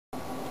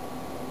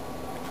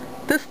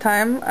This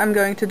time I'm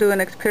going to do an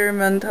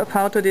experiment of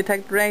how to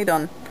detect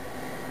radon.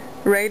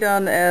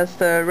 Radon is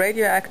the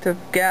radioactive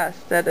gas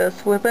that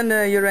is within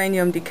the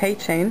uranium decay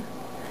chain,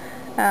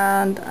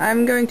 and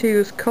I'm going to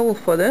use coal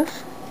for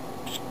this.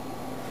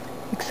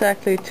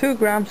 Exactly 2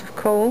 grams of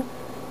coal.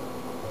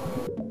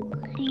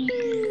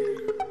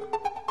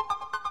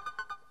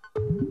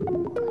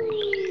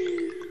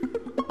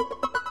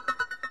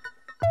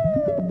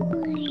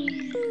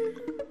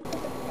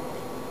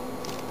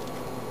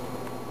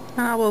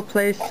 I will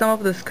place some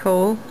of this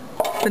coal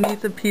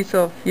beneath a piece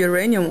of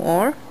uranium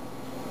ore.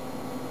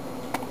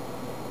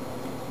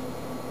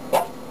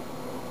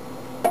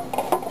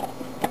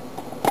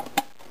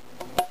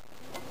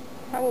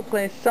 I will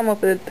place some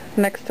of it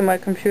next to my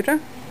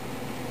computer.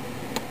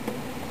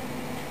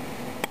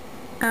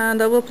 And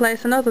I will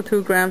place another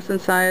 2 grams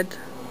inside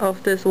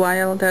of this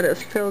vial that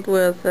is filled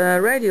with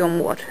radium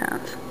wash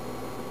hands.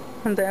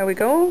 And there we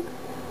go.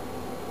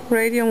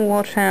 Radium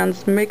wash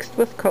hands mixed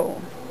with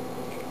coal.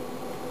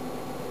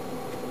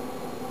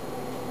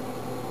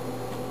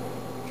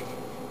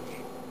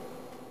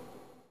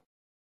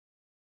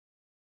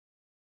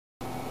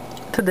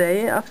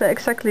 Today, after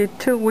exactly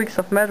 2 weeks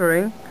of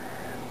measuring,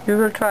 we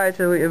will try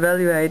to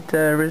evaluate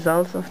the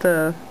results of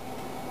the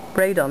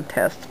radon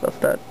test with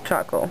the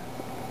charcoal.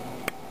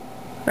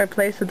 I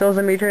placed the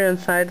dosimeter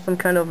inside some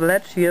kind of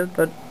lead shield,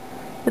 but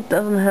it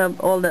doesn't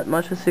help all that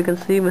much. As you can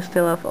see, we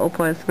still have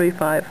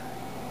 0.35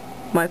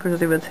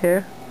 microsieverts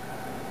here.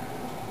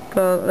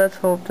 But let's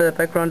hope the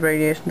background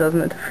radiation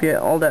doesn't interfere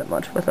all that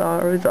much with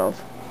our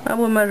results. I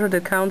will measure the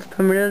counts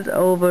per minute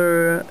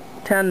over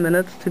 10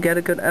 minutes to get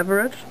a good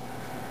average.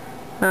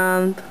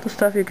 And the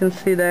stuff you can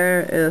see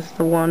there is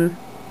the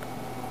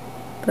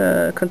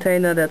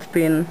container that's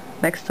been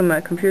next to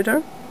my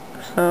computer.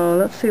 So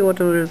let's see what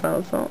the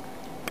results are.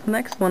 The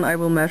next one I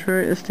will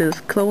measure is this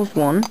closed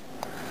one.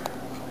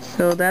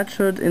 So that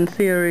should in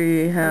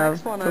theory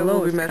have the next one I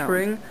will be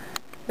measuring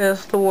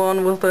is the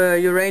one with the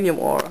uranium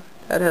ore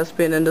that has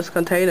been in this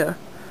container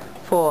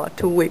for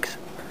 2 weeks.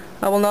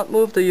 I will not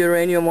move the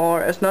uranium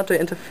ore as not to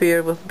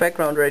interfere with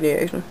background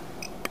radiation.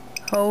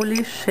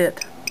 Holy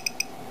shit.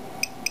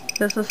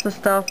 This is the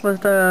stuff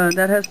with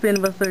that has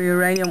been with the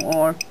uranium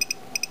ore,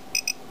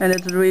 and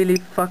it's really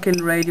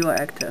fucking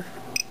radioactive.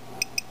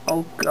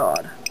 Oh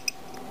god.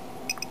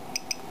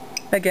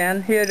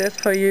 Again, here it is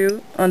for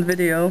you on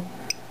video,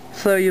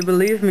 so you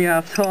believe me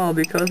after all,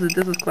 because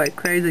this is quite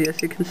crazy.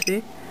 As you can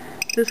see,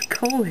 this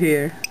coal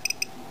here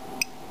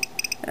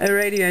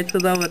irradiates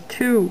with over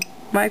 2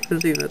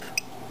 microsieverts.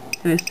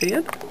 Can you see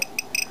it?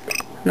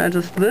 And I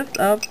just lift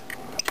up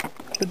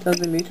the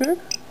dosimeter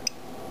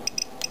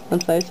and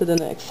place it in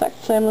the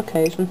exact same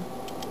location.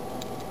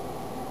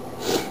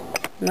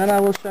 And then I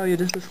will show you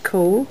this is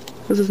coal.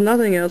 This is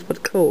nothing else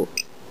but coal.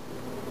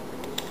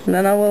 And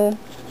then I will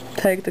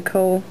take the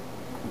coal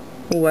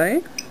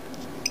away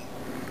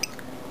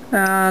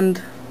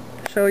and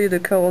show you the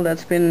coal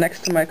that's been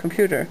next to my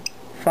computer,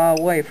 far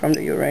away from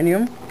the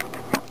uranium,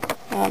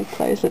 and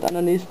place it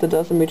underneath the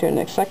dosimeter in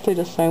exactly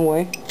the same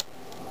way.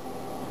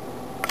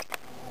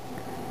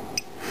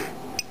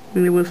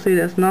 And you will see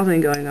there's nothing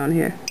going on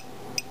here.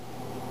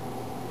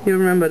 You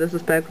remember this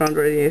is background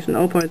radiation.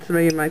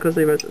 0.3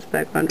 microsieverts is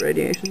background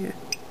radiation here.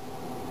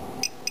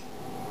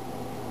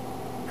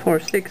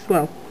 4.6,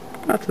 well,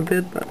 that's a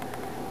bit, but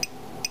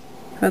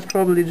that's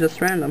probably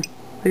just random.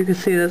 You can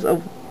see there's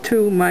over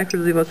 2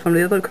 microsieverts from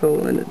the other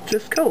coal, and it's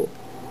just coal.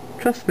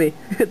 Trust me,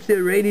 it's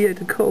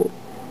irradiated coal.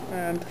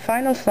 And the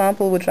final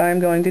sample which I'm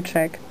going to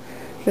check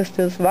is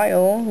this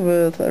vial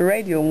with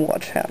radium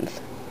wash hands.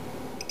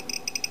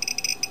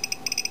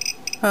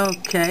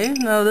 Okay,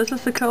 now this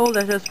is the coal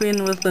that has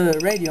been with the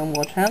radium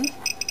wash hands.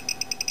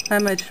 I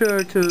made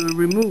sure to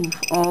remove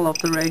all of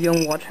the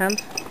radium wash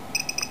hands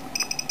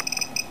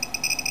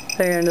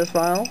there in this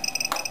vial,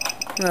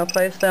 and I'll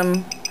place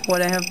them where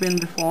they have been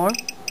before,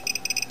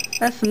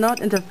 as to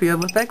not interfere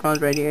with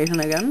background radiation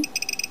again.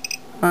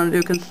 And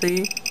you can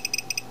see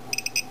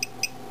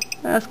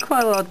there's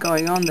quite a lot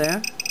going on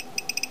there.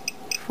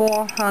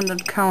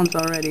 400 counts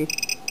already.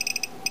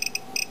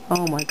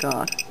 Oh my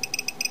god.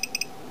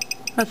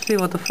 Let's see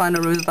what the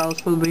final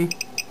results will be.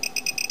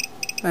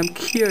 I'm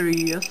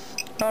curious.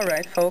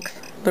 Alright folks,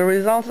 the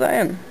results are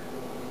in.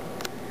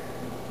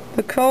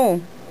 The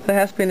coal that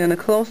has been in a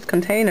closed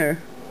container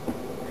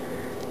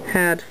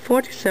had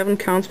 47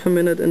 counts per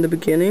minute in the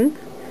beginning,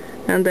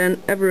 and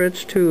then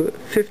averaged to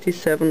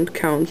 57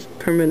 counts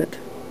per minute.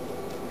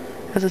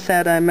 As I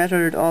said, I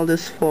measured all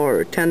this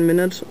for 10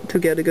 minutes to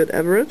get a good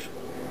average.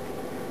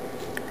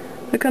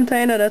 The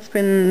container that's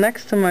been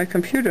next to my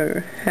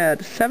computer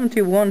had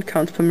 71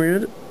 counts per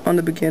minute on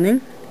the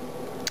beginning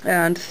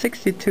and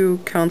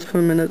 62 counts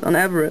per minute on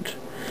average,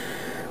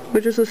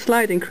 which is a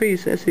slight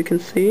increase, as you can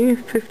see,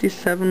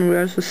 57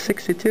 versus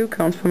 62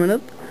 counts per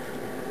minute,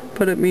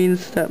 but it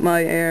means that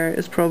my air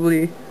is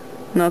probably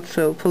not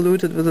so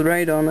polluted with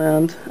radon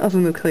and other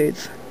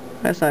nucleides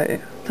as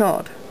I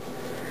thought.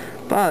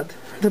 But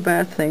the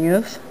bad thing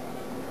is,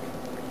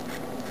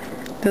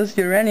 this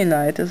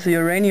uraninite, this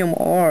uranium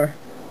ore,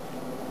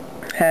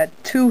 had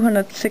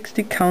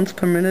 260 counts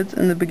per minute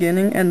in the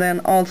beginning, and then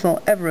also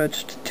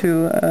averaged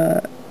to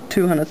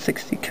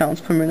 260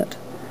 counts per minute.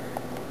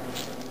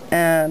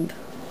 And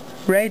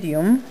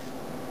radium,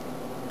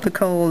 the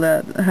coal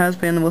that has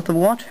been with the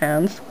watch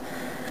hands,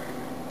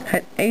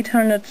 had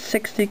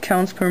 860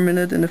 counts per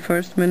minute in the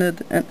first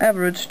minute and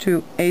averaged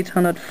to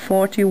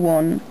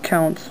 841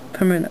 counts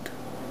per minute.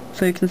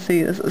 So you can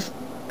see this is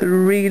a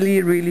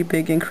really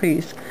big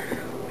increase.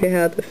 We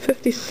had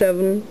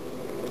 57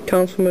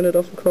 counts per minute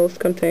of the closed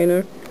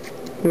container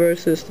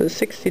versus the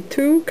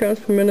 62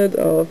 counts per minute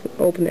of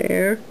open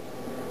air.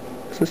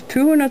 This is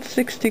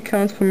 260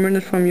 counts per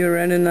minute from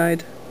uranium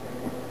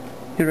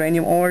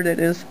ore, that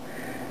is,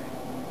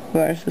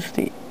 versus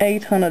the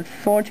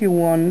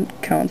 841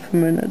 counts per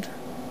minute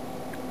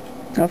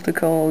of the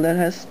coal that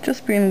has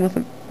just been with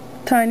a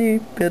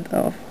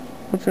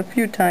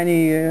few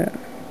tiny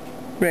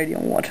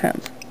radium watch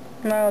hands.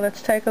 Now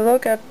let's take a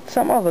look at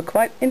some other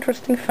quite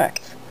interesting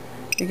facts.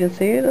 You can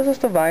see this is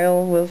the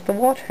vial with the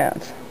watch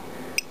hands.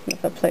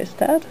 If I place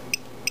that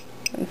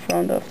in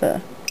front of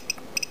the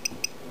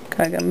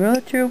Geiger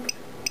Müller tube,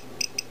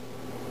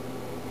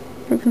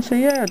 you can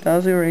see, yeah, it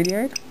does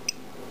irradiate,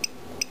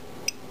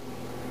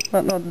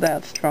 but not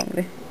that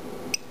strongly.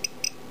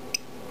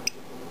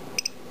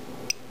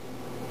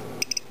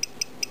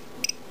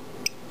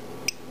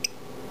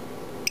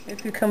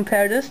 If you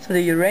compare this to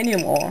the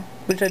uranium ore,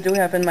 which I do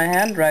have in my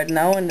hand right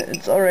now, and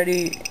it's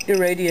already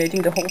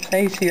irradiating the whole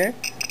place here,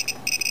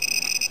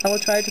 I will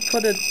try to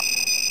put it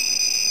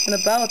in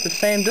about the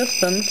same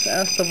distance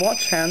as the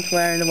watch hands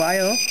were in the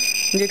vial,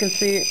 and you can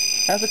see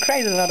there's a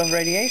crazy lot of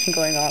radiation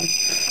going on.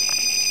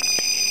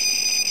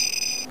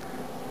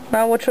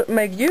 Now what should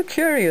make you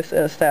curious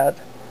is that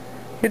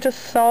you just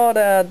saw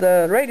that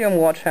the radium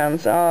watch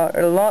hands are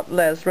a lot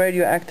less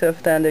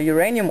radioactive than the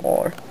uranium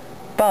ore,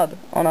 but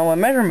on our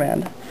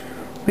measurement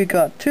we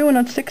got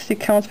 260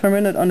 counts per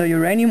minute on the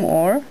uranium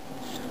ore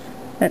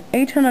and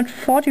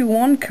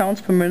 841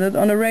 counts per minute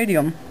on the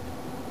radium,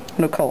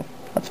 on the coal.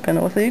 Let's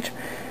spin with each.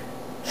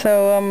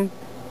 So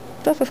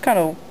this is kind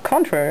of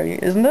contrary,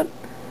 isn't it?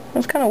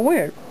 It's kind of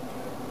weird.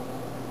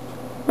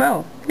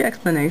 Well, the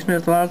explanation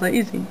is rather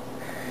easy.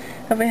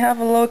 If we have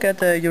a look at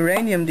the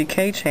uranium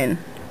decay chain,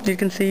 you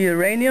can see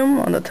uranium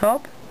on the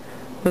top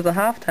with a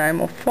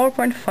half-time of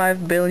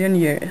 4.5 billion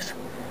years.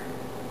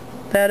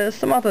 That is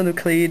the mother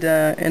nuclide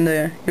in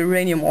the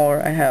uranium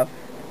ore I have.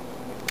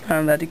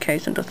 That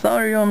decays into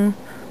thorium,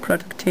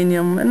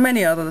 protactinium, and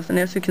many others, and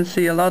as you can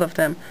see, a lot of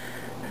them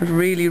have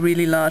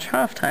really large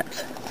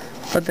half-times.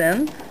 But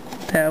then,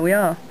 there we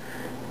are.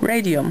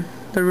 Radium.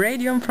 The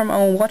radium from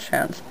our watch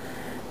hands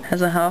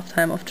has a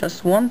half-time of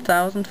just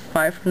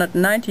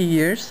 1,590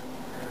 years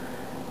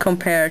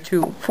compared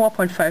to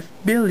 4.5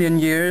 billion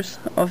years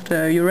of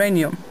the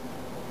uranium.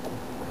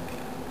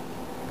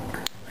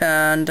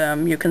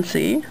 And you can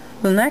see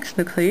the next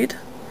nuclide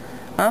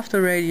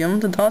after radium,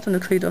 the daughter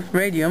nuclide of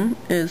radium,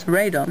 is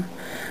radon,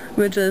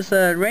 which is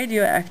a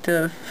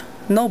radioactive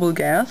noble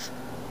gas,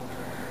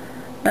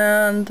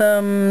 and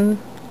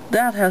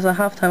that has a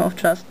half-time of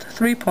just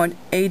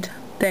 3.8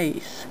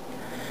 days.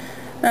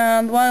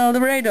 And while the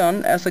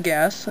radon as a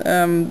gas,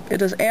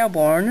 it is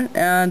airborne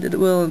and it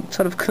will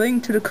sort of cling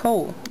to the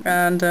coal,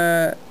 and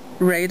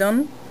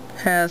radon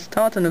has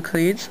daughter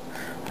nuclides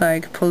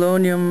like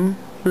polonium,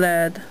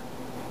 lead,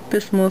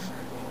 bismuth,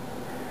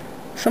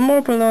 some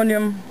more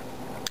polonium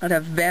that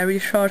have very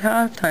short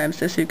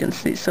half-times, as you can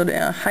see, so they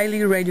are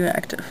highly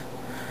radioactive.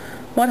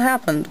 What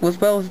happened with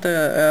both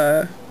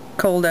the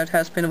coal that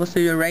has been with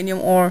the uranium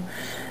ore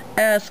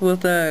as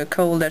with the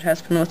coal that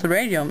has been with the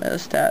radium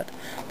is that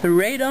the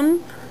radon,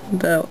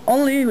 the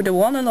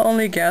one and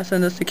only gas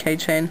in this decay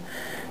chain,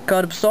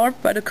 got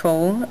absorbed by the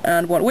coal,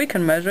 and what we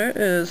can measure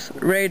is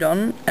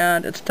radon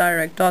and its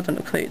direct daughter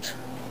nuclides.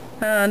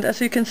 And as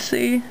you can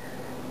see,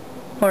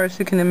 or as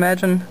you can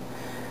imagine,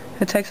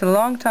 it takes a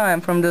long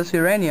time from this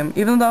uranium,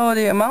 even though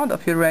the amount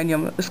of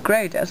uranium is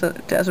great. There's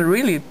a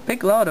really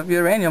big load of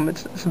uranium,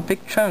 it's a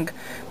big chunk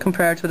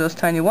compared to those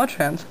tiny watch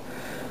hands.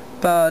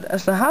 But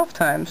as the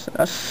half-times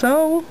are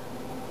so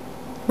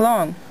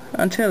long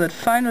until it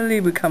finally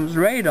becomes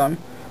radon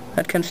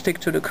that can stick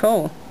to the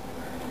coal,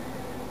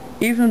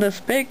 even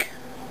this big,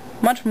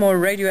 much more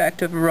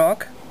radioactive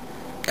rock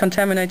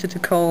contaminated the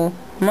coal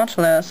much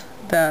less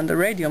than the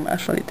radium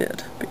actually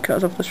did,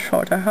 because of the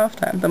shorter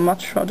half-time, the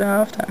much shorter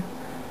half-time.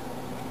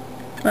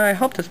 I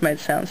hope this made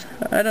sense.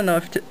 I don't know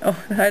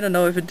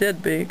if it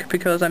did,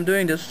 because I'm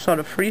doing this sort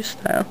of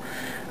freestyle.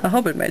 I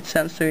hope it made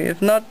sense to you.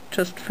 If not,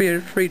 just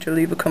feel free to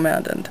leave a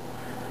comment and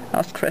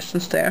ask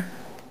questions there.